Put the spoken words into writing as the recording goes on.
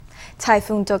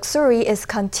Typhoon Doksuri is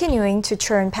continuing to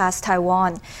churn past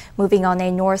Taiwan, moving on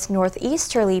a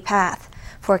north-northeasterly path.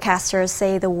 Forecasters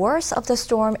say the worst of the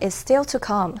storm is still to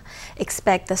come.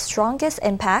 Expect the strongest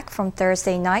impact from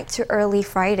Thursday night to early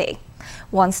Friday.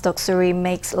 Once Doksuri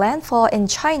makes landfall in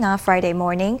China Friday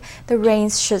morning, the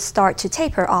rains should start to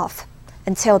taper off.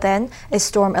 Until then, a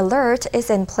storm alert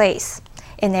is in place.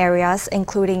 In areas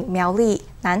including Miaoli,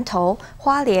 Nantou,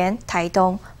 Hualien,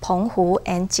 Taidong, Penghu,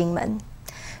 and Jinmen.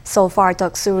 So far,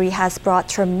 Doksuri has brought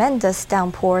tremendous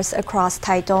downpours across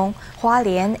Taidong,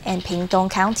 Hualien, and Pingtung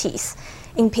counties.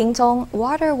 In Pingtung,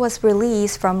 water was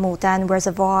released from Mudan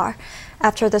Reservoir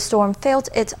after the storm filled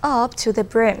it up to the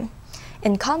brim.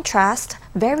 In contrast,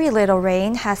 very little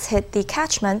rain has hit the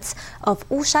catchments of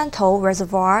Wushantou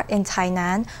Reservoir in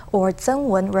Tainan or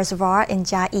Zhengwen Reservoir in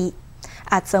Jiayi.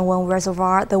 At Zhengwen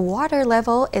Reservoir, the water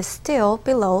level is still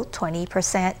below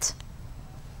 20%.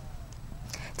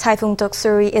 Typhoon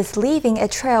Doksuri is leaving a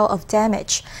trail of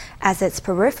damage as its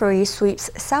periphery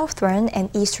sweeps southern and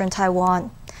eastern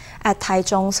Taiwan. At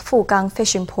Taichung's Fugang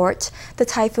fishing port, the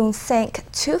typhoon sank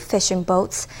 2 fishing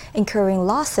boats, incurring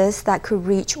losses that could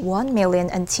reach 1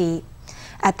 million NT.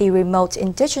 At the remote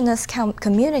indigenous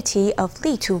community of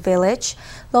Litu village,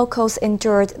 locals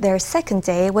endured their second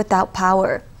day without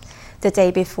power. The day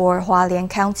before Hualien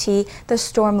County, the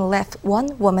storm left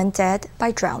 1 woman dead by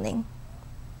drowning.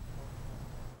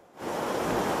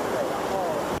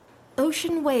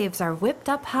 Ocean waves are whipped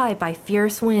up high by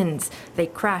fierce winds. They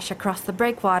crash across the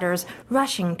breakwaters,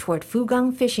 rushing toward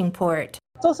Fugang fishing port.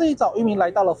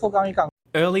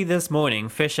 Early this morning,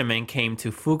 fishermen came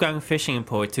to Fugang fishing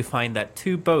port to find that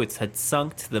 2 boats had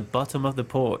sunk to the bottom of the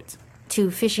port.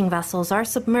 2 fishing vessels are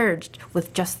submerged,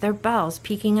 with just their bows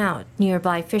peeking out.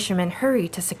 Nearby fishermen hurry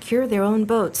to secure their own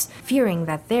boats, fearing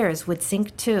that theirs would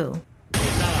sink too.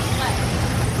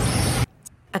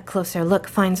 A closer look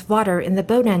finds water in the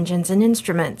boat engines and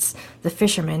instruments. The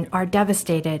fishermen are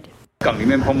devastated. 港里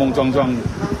面碰碰撞撞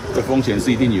的风险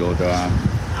是一定有的啊，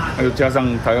还有加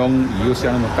上台风雨又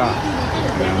下那么大，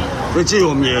所以其实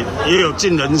我们也有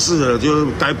尽人事的，就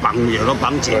是该绑也都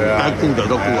绑紧，该顾的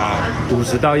都顾好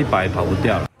，50到100跑不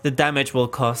掉。 The damage will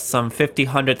cost some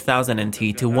 50,000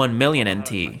 NT to 1 million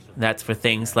NT. That's for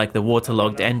things like the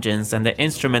waterlogged engines and the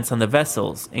instruments on the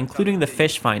vessels, including the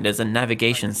fish finders and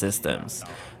navigation systems.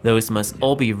 Those must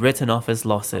all be written off as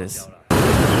losses.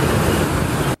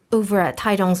 Over at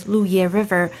Taidong's Luye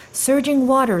River, surging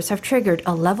waters have triggered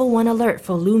a level 1 alert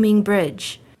for Luming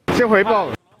Bridge.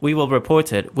 We will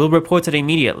report it. We'll report it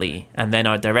immediately, and then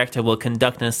our director will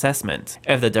conduct an assessment.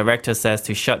 If the director says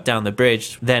to shut down the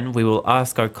bridge, then we will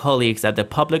ask our colleagues at the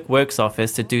Public Works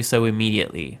Office to do so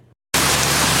immediately.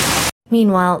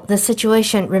 Meanwhile, the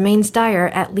situation remains dire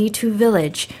at Litu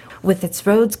village. With its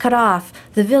roads cut off,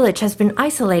 the village has been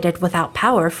isolated without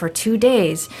power for 2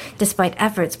 days. Despite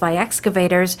efforts by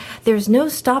excavators, there's no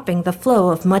stopping the flow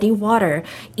of muddy water.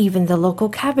 Even the local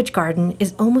cabbage garden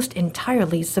is almost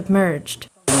entirely submerged.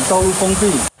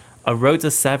 Our roads are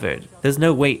severed. There's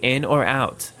no way in or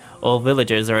out. All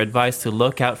villagers are advised to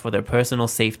look out for their personal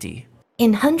safety.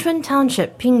 In Henchun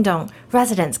Township, Pingtung,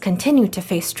 residents continue to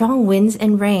face strong winds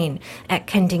and rain. At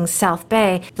Kending's South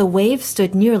Bay, the waves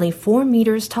stood nearly 4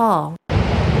 meters tall.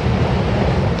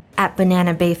 At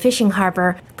Banana Bay Fishing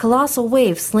Harbor, colossal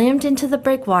waves slammed into the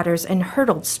breakwaters and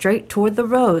hurtled straight toward the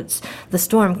roads. The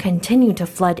storm continued to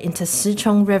flood into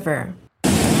Sicheng River.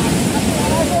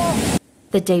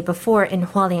 The day before, in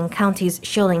Hualien County's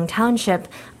Shiling Township,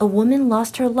 a woman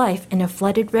lost her life in a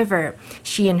flooded river.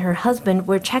 She and her husband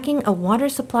were checking a water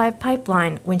supply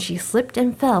pipeline when she slipped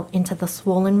and fell into the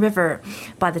swollen river.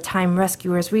 By the time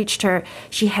rescuers reached her,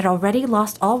 she had already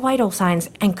lost all vital signs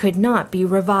and could not be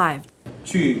revived.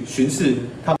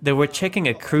 They were checking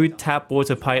a crude tap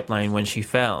water pipeline when she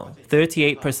fell.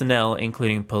 38 personnel,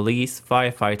 including police,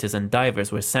 firefighters, and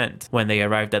divers, were sent. When they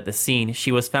arrived at the scene,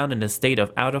 she was found in a state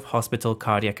of out-of-hospital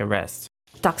cardiac arrest.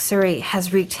 Doksuri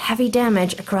has wreaked heavy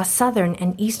damage across southern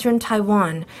and eastern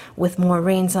Taiwan. With more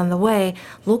rains on the way,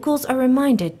 locals are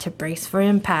reminded to brace for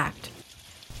impact.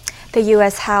 The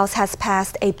U.S. House has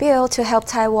passed a bill to help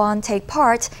Taiwan take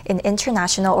part in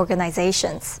international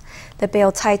organizations. The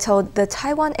bill, titled the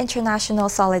Taiwan International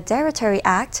Solidarity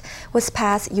Act, was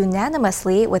passed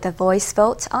unanimously with a voice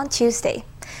vote on Tuesday.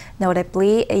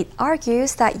 Notably, it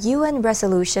argues that UN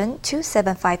Resolution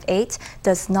 2758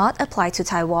 does not apply to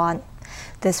Taiwan.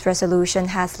 This resolution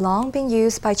has long been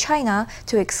used by China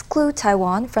to exclude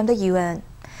Taiwan from the UN.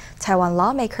 Taiwan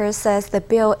lawmakers says the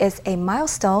bill is a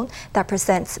milestone that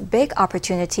presents big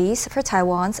opportunities for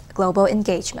Taiwan's global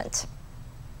engagement.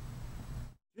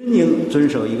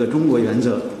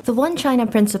 The One China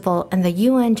principle and the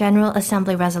UN General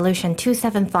Assembly Resolution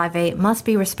 2758 must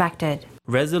be respected.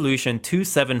 Resolution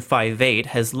 2758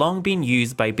 has long been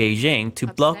used by Beijing to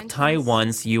block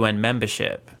Taiwan's UN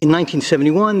membership. In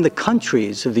 1971, the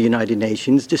countries of the United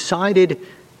Nations decided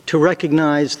to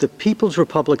recognize the People's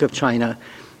Republic of China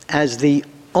as the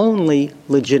only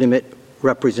legitimate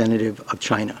representative of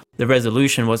China. The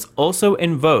resolution was also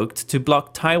invoked to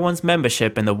block Taiwan's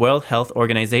membership in the World Health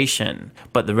Organization,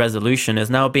 but the resolution is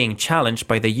now being challenged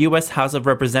by the U.S. House of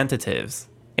Representatives.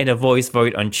 In a voice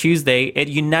vote on Tuesday, it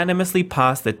unanimously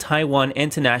passed the Taiwan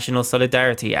International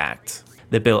Solidarity Act.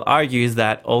 The bill argues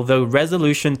that although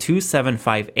Resolution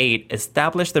 2758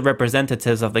 established the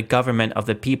representatives of the government of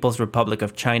the People's Republic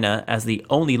of China as the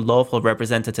only lawful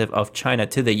representative of China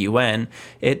to the UN,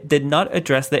 it did not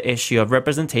address the issue of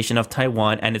representation of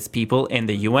Taiwan and its people in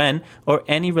the UN or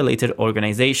any related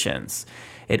organizations.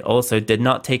 It also did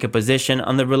not take a position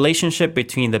on the relationship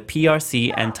between the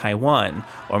PRC and Taiwan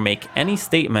or make any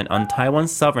statement on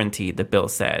Taiwan's sovereignty, the bill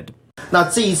said.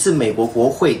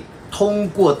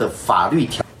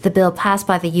 The bill passed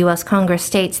by the U.S. Congress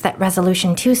states that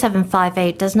Resolution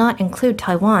 2758 does not include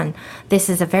Taiwan. This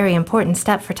is a very important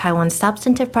step for Taiwan's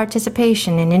substantive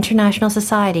participation in international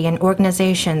society and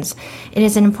organizations. It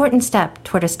is an important step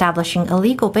toward establishing a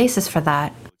legal basis for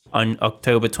that. On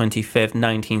October 25,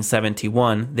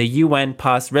 1971, the UN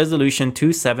passed Resolution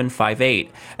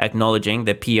 2758, acknowledging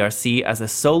the PRC as the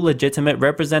sole legitimate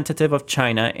representative of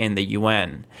China in the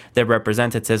UN. The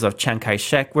representatives of Chiang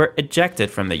Kai-shek were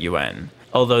ejected from the UN.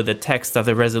 Although the text of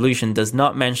the resolution does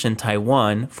not mention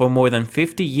Taiwan, for more than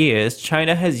 50 years,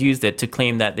 China has used it to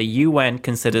claim that the UN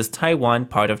considers Taiwan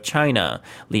part of China,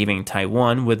 leaving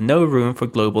Taiwan with no room for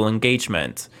global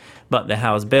engagement. But the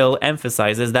House bill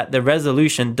emphasizes that the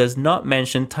resolution does not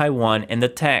mention Taiwan in the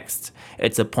text.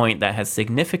 It's a point that has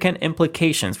significant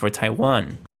implications for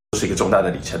Taiwan.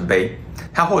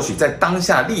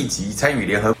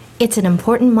 It's an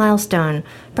important milestone.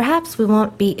 Perhaps we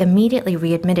won't be immediately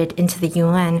readmitted into the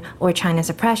UN, or China's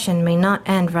oppression may not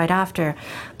end right after,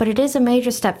 but it is a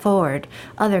major step forward.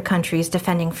 Other countries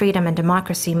defending freedom and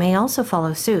democracy may also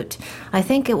follow suit. I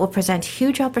think it will present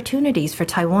huge opportunities for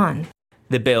Taiwan.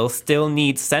 The bill still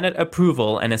needs Senate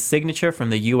approval and a signature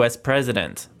from the U.S.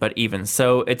 president, but even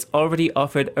so, it's already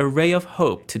offered a ray of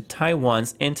hope to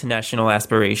Taiwan's international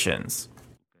aspirations.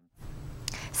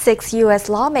 6 U.S.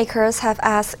 lawmakers have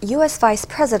asked U.S. Vice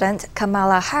President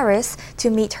Kamala Harris to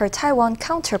meet her Taiwan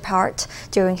counterpart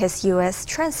during his U.S.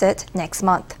 transit next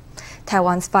month.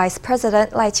 Taiwan's Vice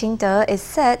President Lai Ching-te is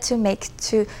set to make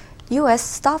 2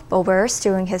 U.S. stopovers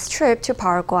during his trip to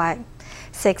Paraguay.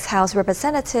 6 House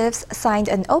representatives signed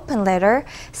an open letter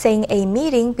saying a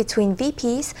meeting between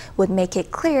VPs would make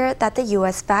it clear that the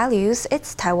U.S. values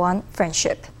its Taiwan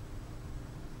friendship.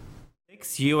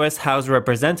 6 U.S. House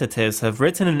representatives have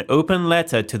written an open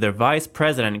letter to their Vice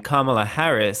President Kamala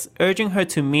Harris, urging her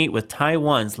to meet with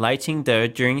Taiwan's Lai Ching-te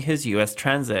during his U.S.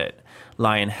 transit.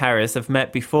 Lai and Harris have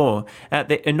met before at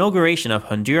the inauguration of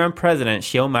Honduran President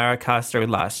Xiomara Castro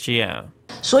last year.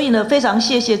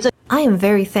 I am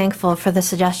very thankful for the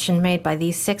suggestion made by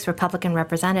these 6 Republican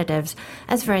representatives.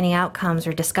 As for any outcomes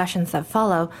or discussions that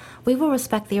follow, we will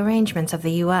respect the arrangements of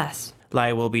the U.S.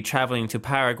 Lai will be traveling to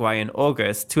Paraguay in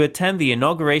August to attend the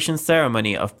inauguration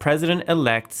ceremony of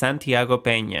President-elect Santiago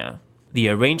Peña. The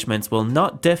arrangements will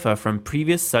not differ from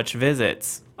previous such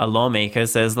visits. A lawmaker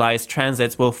says Lai's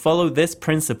transits will follow this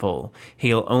principle.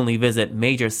 He'll only visit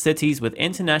major cities with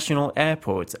international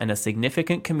airports and a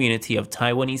significant community of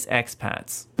Taiwanese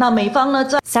expats.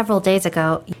 Several days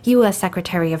ago, U.S.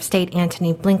 Secretary of State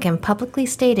Antony Blinken publicly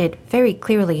stated very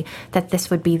clearly that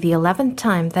this would be the 11th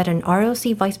time that an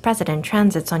ROC vice president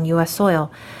transits on U.S.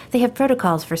 soil. They have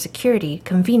protocols for security,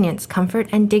 convenience, comfort,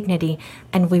 and dignity,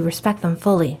 and we respect them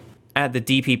fully. At the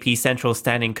DPP Central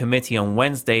Standing Committee on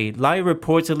Wednesday, Lai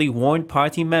reportedly warned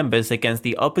party members against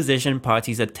the opposition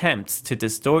party's attempts to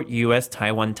distort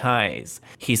U.S.-Taiwan ties.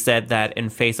 He said that in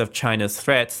face of China's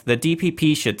threats, the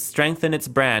DPP should strengthen its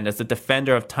brand as a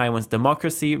defender of Taiwan's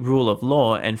democracy, rule of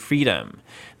law, and freedom.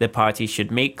 The party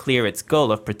should make clear its goal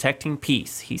of protecting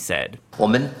peace, he said.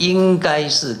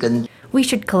 We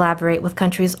should collaborate with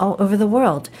countries all over the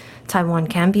world. Taiwan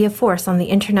can be a force on the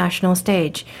international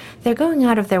stage. They're going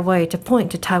out of their way to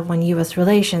point to Taiwan-U.S.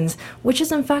 relations, which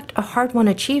is in fact a hard-won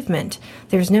achievement.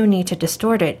 There's no need to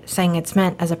distort it, saying it's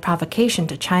meant as a provocation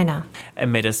to China.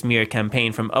 Amid a smear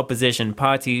campaign from opposition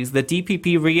parties, the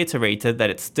DPP reiterated that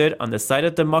it stood on the side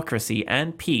of democracy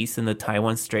and peace in the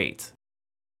Taiwan Strait.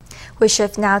 We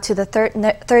shift now to the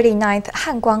 39th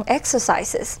Hanguang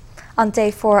exercises. On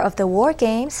day 4 of the war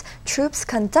games, troops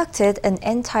conducted an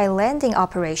anti-landing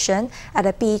operation at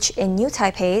a beach in New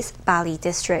Taipei's Bali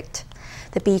district.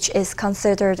 The beach is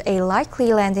considered a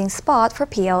likely landing spot for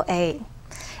PLA.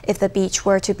 If the beach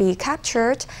were to be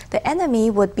captured, the enemy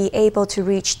would be able to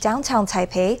reach downtown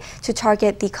Taipei to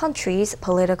target the country's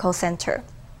political center.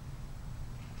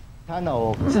 它呢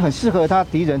是很适合它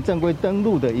敌人正规登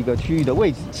陆的一个区域的位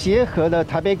置，结合了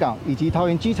台北港以及桃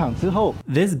园机场之后。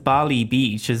This Bali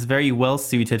beach is very well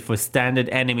suited for standard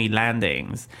enemy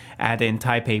landings. Add in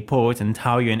Taipei Port and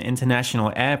Taoyuan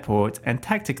International Airport, and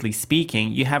tactically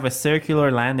speaking, you have a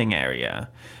circular landing area.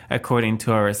 According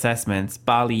to our assessments,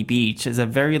 Bali Beach is a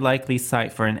very likely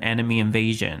site for an enemy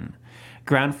invasion.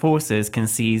 Ground forces can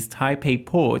seize Taipei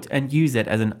Port and use it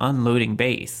as an unloading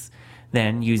base.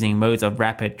 Then, using modes of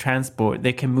rapid transport,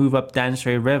 they can move up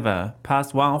Danshui River,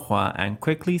 past Wanhua, and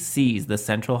quickly seize the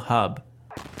central hub.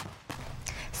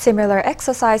 Similar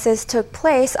exercises took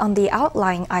place on the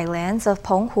outlying islands of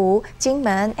Penghu,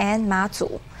 Jinmen, and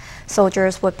Mazu.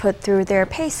 Soldiers would put through their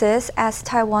paces as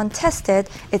Taiwan tested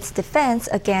its defense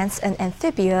against an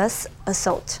amphibious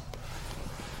assault.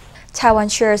 Taiwan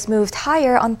shares moved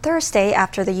higher on Thursday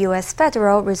after the U.S.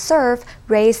 Federal Reserve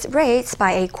raised rates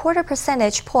by a 0.25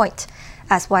 percentage point.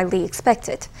 As widely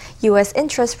expected, U.S.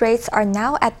 interest rates are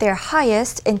now at their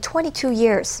highest in 22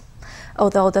 years.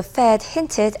 Although the Fed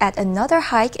hinted at another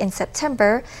hike in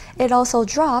September, it also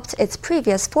dropped its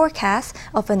previous forecast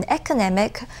of an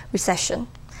economic recession.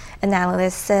 An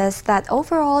analyst says that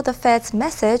overall the Fed's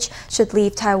message should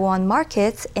leave Taiwan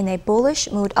markets in a bullish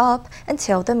mood up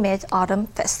until the Mid-Autumn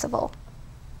Festival.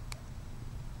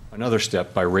 Another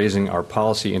step by raising our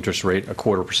policy interest rate a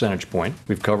 0.25 percentage point.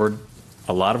 We've covered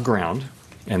a lot of ground,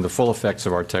 and the full effects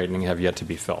of our tightening have yet to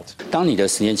be felt. 当你的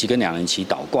10年期跟2年期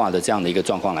倒挂的这样的一个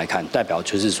状况来看，代表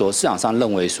就是说市场上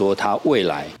认为说它未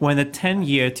来 When the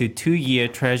 10-year to 2-year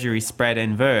Treasury spread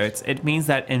inverts, it means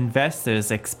that investors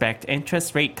expect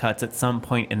interest rate cuts at some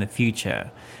point in the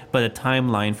future. But the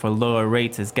timeline for lower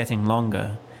rates is getting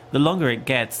longer. The longer it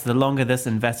gets, the longer this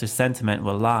investor sentiment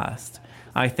will last.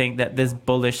 I think that this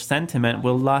bullish sentiment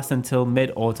will last until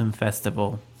Mid-Autumn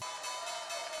Festival.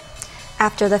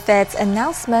 After the Fed's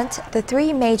announcement, the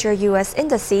 3 major U.S.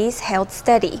 indices held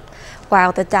steady,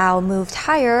 while the Dow moved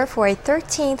higher for a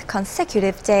 13th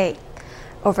consecutive day.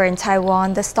 Over in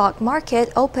Taiwan, the stock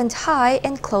market opened high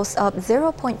and closed up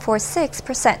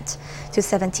 0.46% to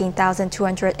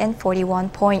 17,241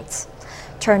 points.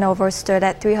 Turnover stood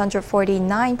at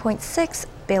 349.6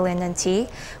 billion NT,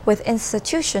 with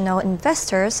institutional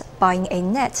investors buying a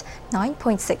net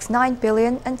 9.69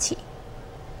 billion NT.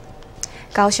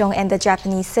 Kaohsiung and the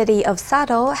Japanese city of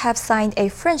Sato have signed a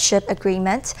friendship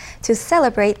agreement to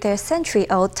celebrate their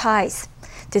century-old ties.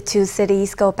 The two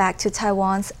cities go back to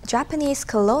Taiwan's Japanese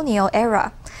colonial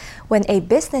era, when a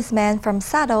businessman from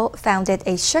Sato founded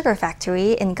a sugar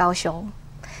factory in Kaohsiung.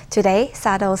 Today,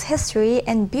 Sato's history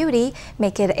and beauty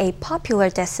make it a popular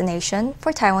destination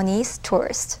for Taiwanese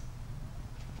tourists.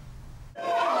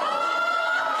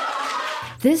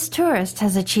 This tourist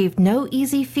has achieved no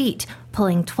easy feat,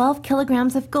 pulling 12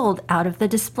 kilograms of gold out of the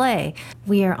display.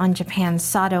 We are on Japan's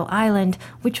Sato Island,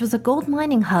 which was a gold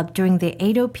mining hub during the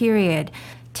Edo period.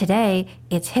 Today,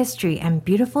 its history and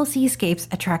beautiful seascapes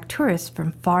attract tourists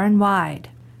from far and wide.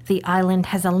 The island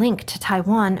has a link to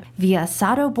Taiwan via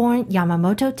Sato-born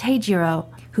Yamamoto Teijiro,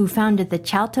 who founded the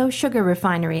Chiaotou sugar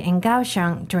refinery in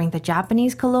Kaohsiung during the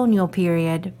Japanese colonial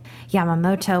period.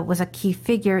 Yamamoto was a key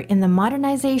figure in the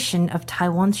modernization of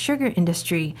Taiwan's sugar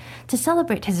industry. To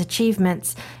celebrate his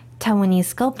achievements, Taiwanese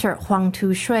sculptor Huang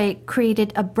Tu-shui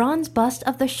created a bronze bust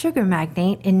of the sugar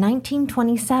magnate in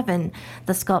 1927.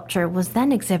 The sculpture was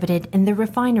then exhibited in the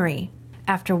refinery.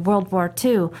 After World War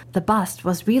II, the bust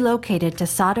was relocated to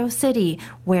Sato City,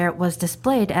 where it was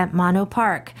displayed at Mano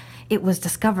Park. It was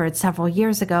discovered several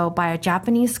years ago by a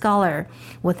Japanese scholar.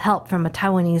 With help from a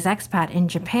Taiwanese expat in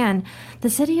Japan,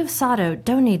 the city of Sato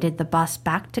donated the bust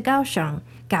back to Kaohsiung.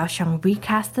 Kaohsiung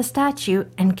recast the statue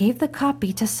and gave the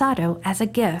copy to Sato as a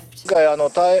gift.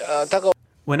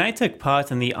 When I took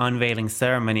part in the unveiling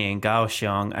ceremony in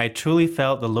Kaohsiung, I truly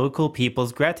felt the local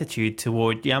people's gratitude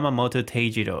toward Yamamoto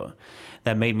Teijiro.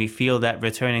 That made me feel that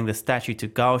returning the statue to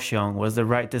Kaohsiung was the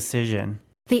right decision.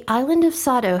 The island of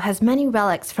Sato has many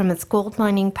relics from its gold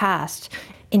mining past.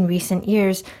 In recent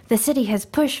years, the city has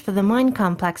pushed for the mine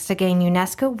complex to gain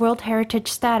UNESCO World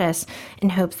Heritage status in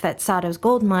hopes that Sato's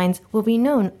gold mines will be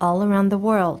known all around the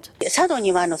world.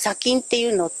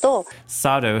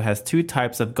 Sato has 2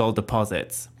 types of gold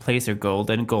deposits. placer gold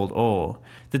and gold ore.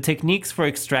 The techniques for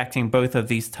extracting both of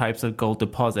these types of gold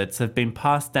deposits have been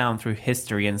passed down through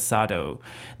history in Sado.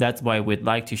 That's why we'd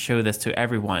like to show this to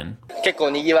everyone.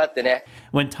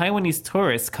 When Taiwanese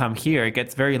tourists come here, it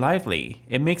gets very lively.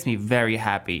 It makes me very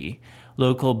happy.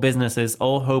 Local businesses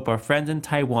all hope our friends in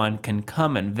Taiwan can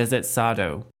come and visit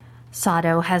Sado.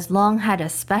 Sado has long had a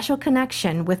special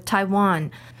connection with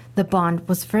Taiwan. The bond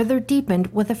was further deepened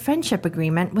with a friendship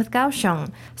agreement with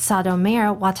Kaohsiung. Sado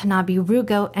Mayor Watanabe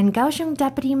Rugo and Kaohsiung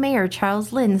Deputy Mayor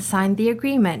Charles Lin signed the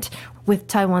agreement, with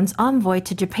Taiwan's envoy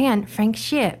to Japan, Frank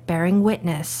Xie, bearing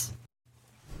witness.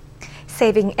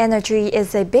 Saving energy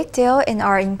is a big deal in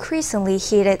our increasingly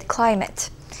heated climate.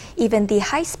 Even the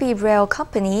high-speed rail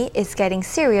company is getting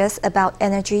serious about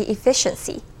energy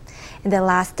efficiency. In the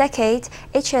last decade,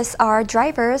 HSR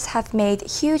drivers have made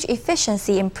huge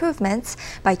efficiency improvements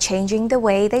by changing the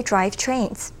way they drive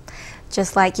trains.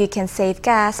 Just like you can save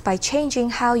gas by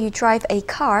changing how you drive a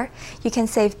car, you can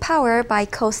save power by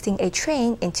coasting a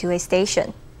train into a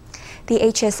station. The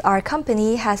HSR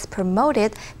company has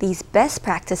promoted these best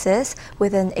practices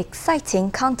with an exciting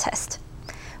contest,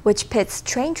 which pits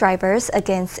train drivers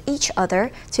against each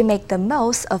other to make the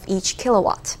most of each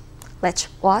kilowatt. Let's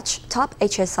watch top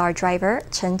HSR driver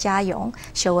Chen Jiayong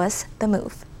show us the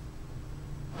move.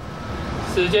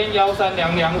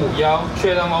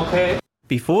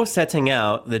 Before setting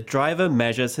out, the driver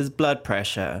measures his blood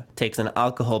pressure, takes an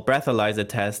alcohol breathalyzer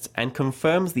test, and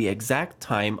confirms the exact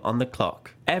time on the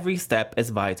clock. Every step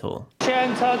is vital.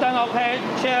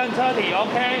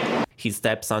 He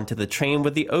steps onto the train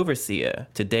with the overseer.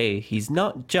 Today, he's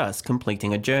not just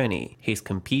completing a journey, he's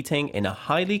competing in a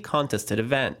highly contested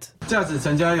event. 驾驶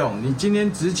陈家勇，你今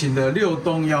天执勤的6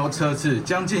东1车次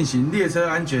将进行列车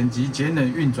安全及节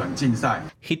能运转竞赛。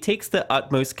 He takes the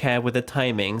utmost care with the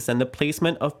timings and the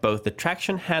placement of both the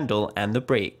traction handle and the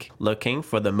brake, looking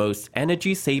for the most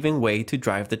energy-saving way to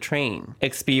drive the train.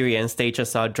 Experienced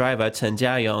HSR driver Chen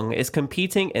Jiayong is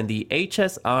competing in the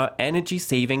HSR Energy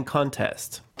Saving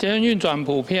Contest. Generally,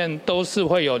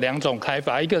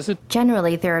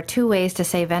 there are two ways to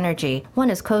save energy. One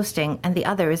is coasting, and the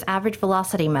other is average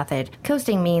velocity method.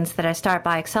 Coasting means that I start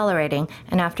by accelerating,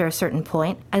 and after a certain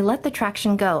point, I let the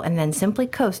traction go and then simply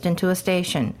coast into a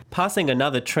station. Passing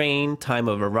another train, time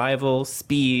of arrival,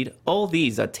 speed, all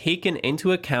these are taken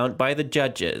into account by the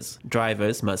judges.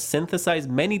 Drivers must synthesize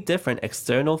many different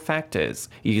external factors,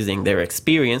 using their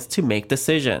experience to make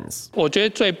decisions. I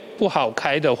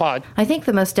think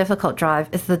the most difficult drive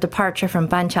is the departure from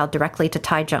Banqiao directly to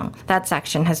Taichung. That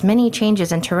section has many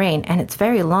changes in terrain and it's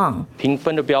very long.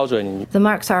 The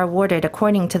marks are awarded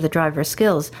according to the driver's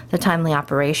skills, the timely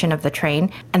operation of the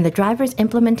train, and the driver's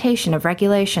implementation of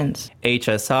regulations.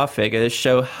 HSR figures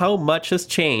show how much has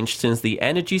changed since the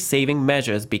energy-saving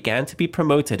measures began to be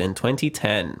promoted in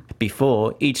 2010.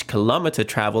 Before, each kilometer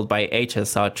traveled by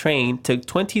HSR train took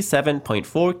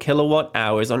 27.4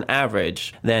 kilowatt-hours on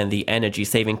average. Then the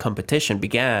energy-saving competition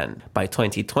began. By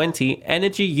 2020,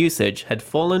 energy usage had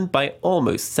fallen by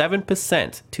almost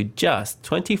 7% to just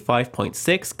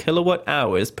 25.6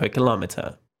 kilowatt-hours per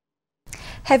kilometer.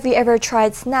 Have you ever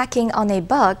tried snacking on a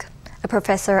bug? A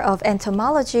professor of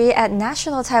entomology at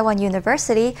National Taiwan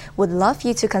University would love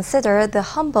you to consider the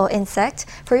humble insect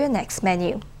for your next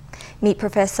menu. Meet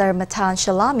Professor Matan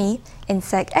Shalami,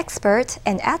 insect expert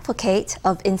and advocate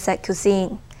of insect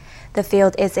cuisine. The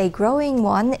field is a growing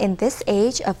one in this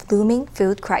age of looming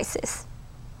food crisis.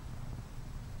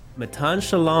 Matan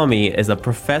Shalami is a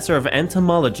professor of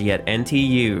entomology at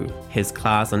NTU. His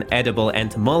class on edible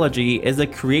entomology is a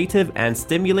creative and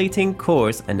stimulating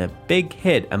course and a big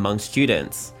hit among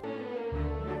students.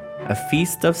 A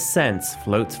feast of scents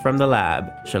floats from the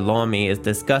lab. Shalami is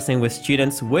discussing with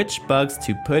students which bugs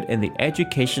to put in the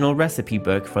educational recipe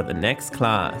book for the next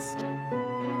class.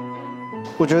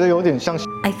 I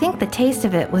think the taste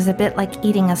of it was a bit like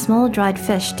eating a small dried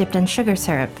fish dipped in sugar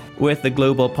syrup. With the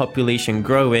global population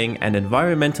growing and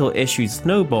environmental issues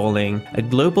snowballing, a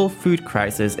global food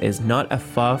crisis is not a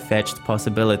far-fetched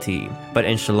possibility. But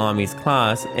in Shalami's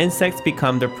class, insects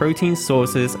become the protein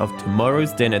sources of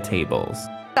tomorrow's dinner tables.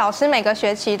 The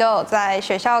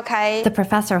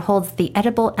professor holds the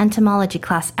edible entomology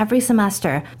class every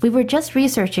semester. We were just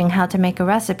researching how to make a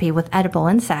recipe with edible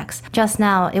insects. Just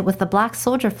now, it was the black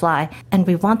soldier fly, and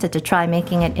we wanted to try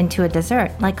making it into a dessert,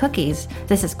 like cookies.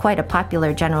 This is quite a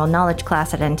popular general knowledge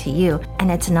class at NTU, and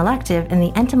it's an elective in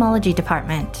the entomology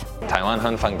department. Taiwan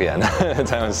很方便.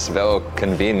 Taiwan's very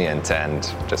convenient and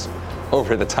just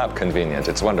over-the-top convenient.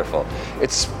 It's wonderful.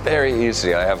 It's very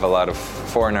easy. I have a lot of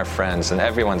foreigner friends, and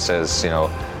everyone says, you know,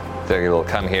 they will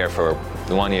come here for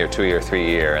 1 year, 2 year, 3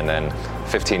 year, and then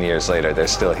 15 years later, they're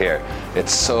still here.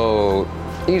 It's so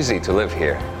easy to live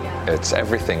here.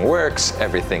 Everything works,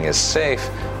 everything is safe,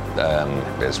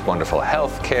 there's wonderful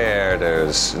health care,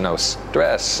 there's no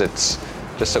stress. It's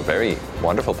just a very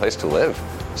wonderful place to live.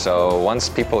 So once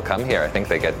people come here, I think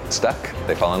they get stuck.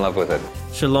 They fall in love with it.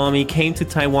 Shalomi came to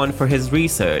Taiwan for his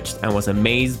research and was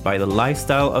amazed by the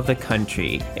lifestyle of the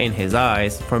country. In his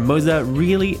eyes, Formosa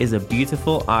really is a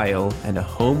beautiful isle and a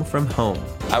home from home.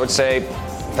 I would say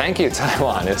thank you,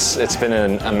 Taiwan. It's been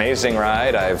an amazing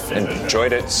ride. I've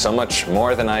enjoyed it so much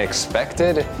more than I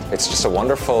expected. It's just a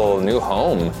wonderful new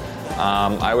home.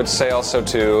 I would say also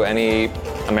to any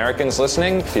Americans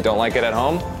listening, if you don't like it at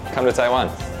home, come to Taiwan.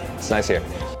 It's nice here.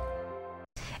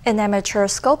 An amateur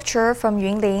sculptor from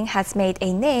Yunlin has made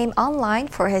a name online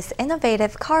for his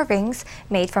innovative carvings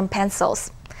made from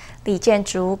pencils. Li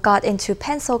Jianzhu got into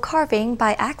pencil carving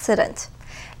by accident.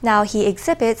 Now he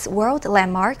exhibits world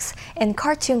landmarks and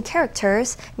cartoon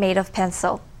characters made of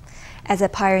pencil. As a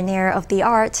pioneer of the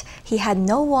art, he had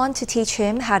no one to teach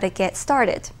him how to get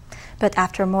started. But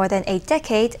after more than a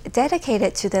decade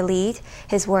dedicated to the lead,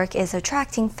 his work is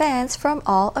attracting fans from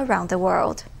all around the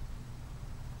world.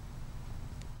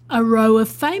 A row of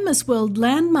famous world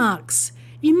landmarks.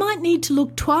 You might need to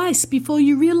look twice before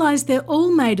you realise they're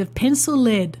all made of pencil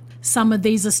lead. Some of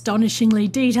these astonishingly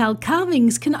detailed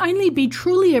carvings can only be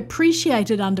truly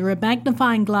appreciated under a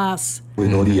magnifying glass.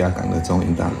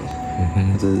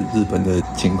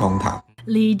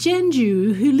 Li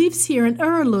Jianzhu, who lives here in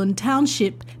Uralun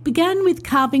Township, began with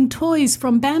carving toys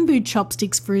from bamboo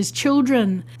chopsticks for his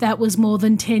children. That was more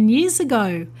than 10 years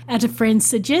ago. At a friend's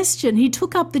suggestion, he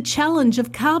took up the challenge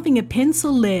of carving a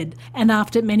pencil lead, and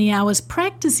after many hours'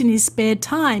 practice in his spare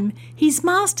time, he's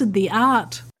mastered the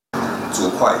art.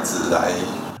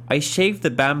 I shaved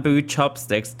the bamboo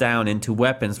chopsticks down into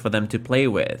weapons for them to play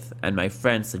with, and my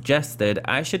friend suggested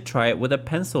I should try it with a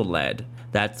pencil lead.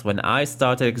 That's when I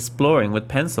started exploring with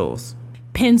pencils.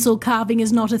 Pencil carving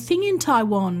is not a thing in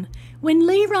Taiwan. When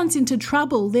Li runs into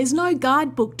trouble, there's no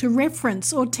guidebook to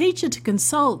reference or teacher to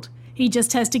consult. He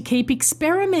just has to keep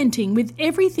experimenting with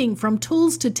everything from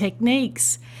tools to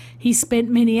techniques. He spent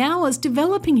many hours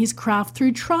developing his craft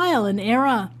through trial and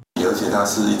error.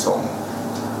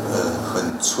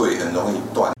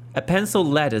 A pencil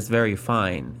lead is very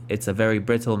fine. It's a very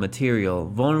brittle material,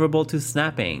 vulnerable to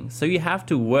snapping, so you have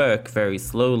to work very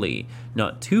slowly,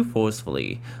 not too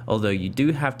forcefully, although you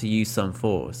do have to use some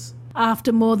force.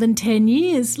 After more than 10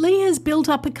 years, Li has built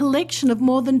up a collection of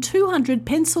more than 200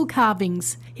 pencil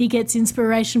carvings. He gets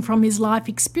inspiration from his life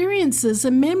experiences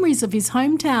and memories of his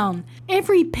hometown.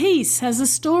 Every piece has a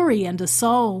story and a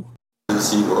soul.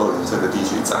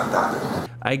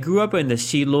 I grew up in the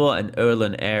Shiluo and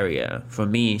Erlun area. For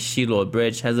me, Shiluo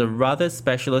Bridge has a rather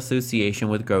special association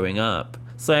with growing up.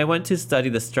 So I went to study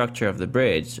the structure of the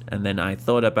bridge, and then I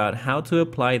thought about how to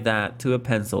apply that to a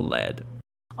pencil lead.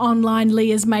 Online,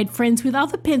 Li has made friends with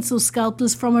other pencil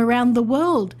sculptors from around the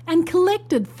world and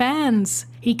collected fans.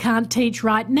 He can't teach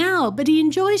right now, but he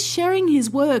enjoys sharing his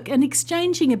work and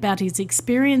exchanging about his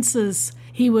experiences.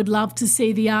 He would love to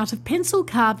see the art of pencil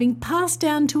carving passed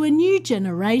down to a new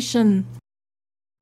generation.